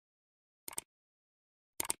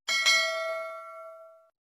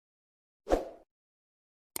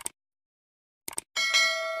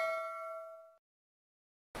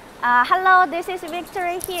Hello, this is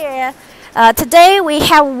Victory here. Today we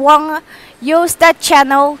have one used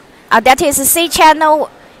channel, that is a C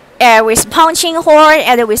channel with punching hole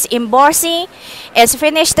and with embossing. It's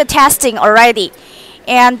finished testing already.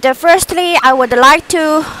 And firstly, I would like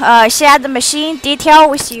to share the machine detail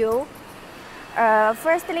with you.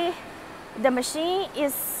 Firstly, the machine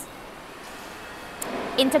is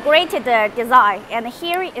integrated design, and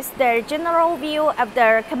here is the general view of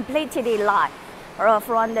the completed line.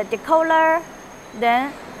 From the decoller,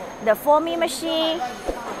 then the forming machine,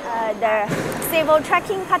 the civil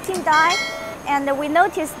tracking cutting die, and we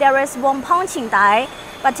notice there is one punching die,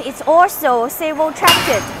 but it's also civil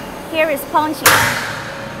tracked. Here is punching.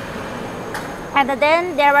 And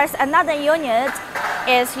then there is another unit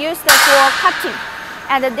is used for cutting,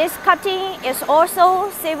 and this cutting is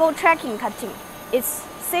also civil tracking cutting. It's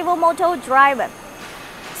civil motor driven.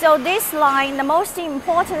 So this line, the most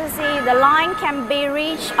important thing, the line can be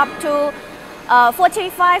reached up to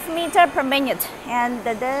 45 meters per minute. And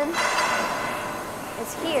then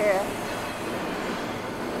it's here.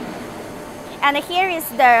 And here is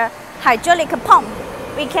the hydraulic pump.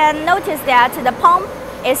 We can notice that the pump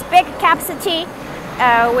is big capacity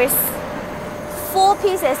with 4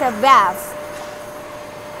 pieces of valves.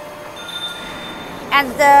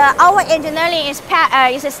 And our engineering is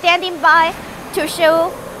standing by to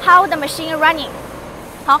show how the machine running.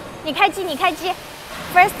 好，你开机，你开机。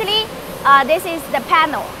Firstly, this is the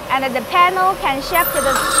panel, and the panel can shift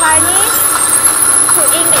the Chinese to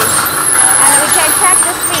English, and we can check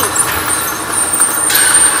the speed.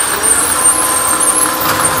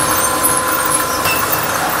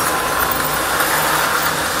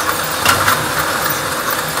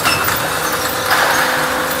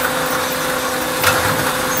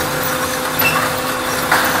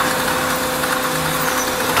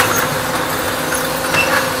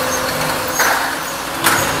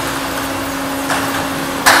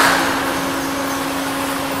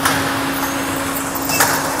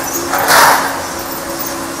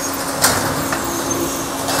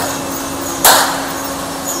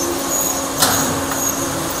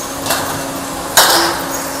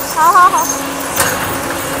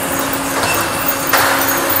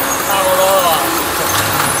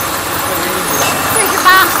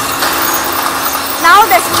 Now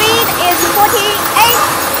the speed is 48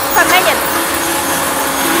 per minute.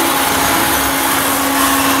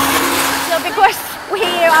 So because we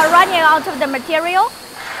are running out of the material,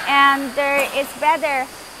 and it's better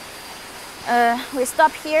we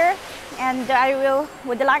stop here, and I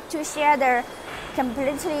would like to share the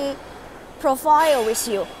completely profile with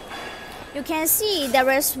you. You can see there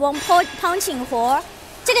is one punching hole.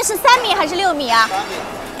 这个是3米还是6米啊？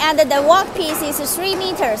 And the workpiece is 3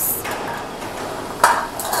 meters.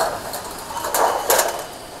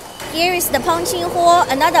 Here is the punching hole,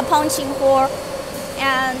 another punching hole,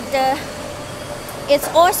 and it's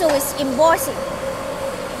also with embossing.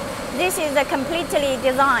 This is a completely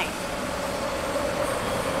design.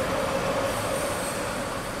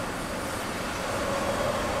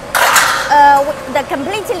 The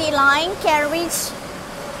completely line can reach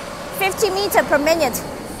 50 meters per minute,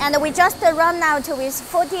 and we just run out with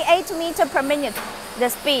 48 meters per minute, the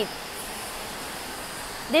speed.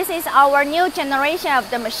 This is our new generation of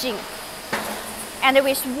the machine. And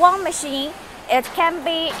with one machine, it can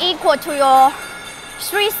be equal to your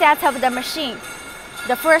 3 sets of the machine,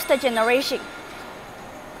 the first generation.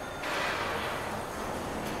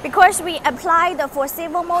 Because we applied for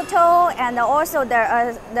civil motor and also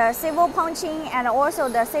the civil punching and also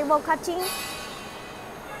the civil cutting.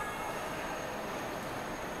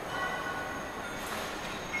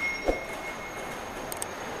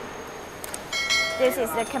 This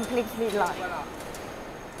is the completely line.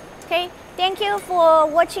 Okay, thank you for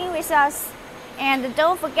watching with us, and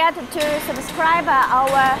don't forget to subscribe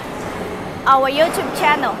our YouTube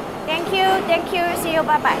channel. Thank you, see you,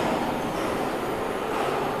 bye bye.